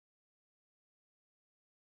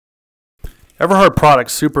Everhard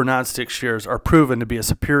Products Super Nonstick Shears are proven to be a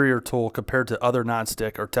superior tool compared to other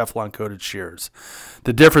nonstick or Teflon coated shears.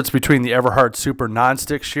 The difference between the Everhard Super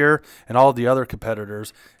Nonstick Shear and all of the other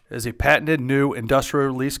competitors is a patented new industrial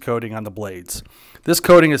release coating on the blades. This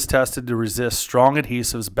coating is tested to resist strong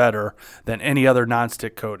adhesives better than any other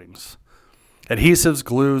nonstick coatings. Adhesives,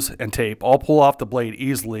 glues, and tape all pull off the blade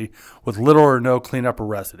easily with little or no cleanup or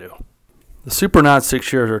residue. The Super Nonstick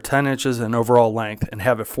Shears are 10 inches in overall length and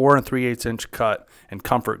have a 4 3/8 inch cut and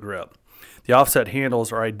comfort grip. The offset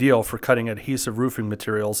handles are ideal for cutting adhesive roofing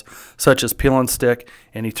materials such as peel and stick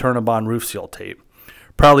and Eternabond roof seal tape.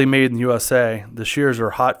 Proudly made in the USA, the shears are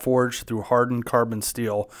hot forged through hardened carbon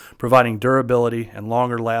steel, providing durability and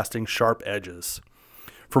longer lasting sharp edges.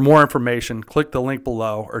 For more information, click the link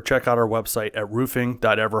below or check out our website at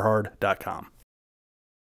roofing.everhard.com.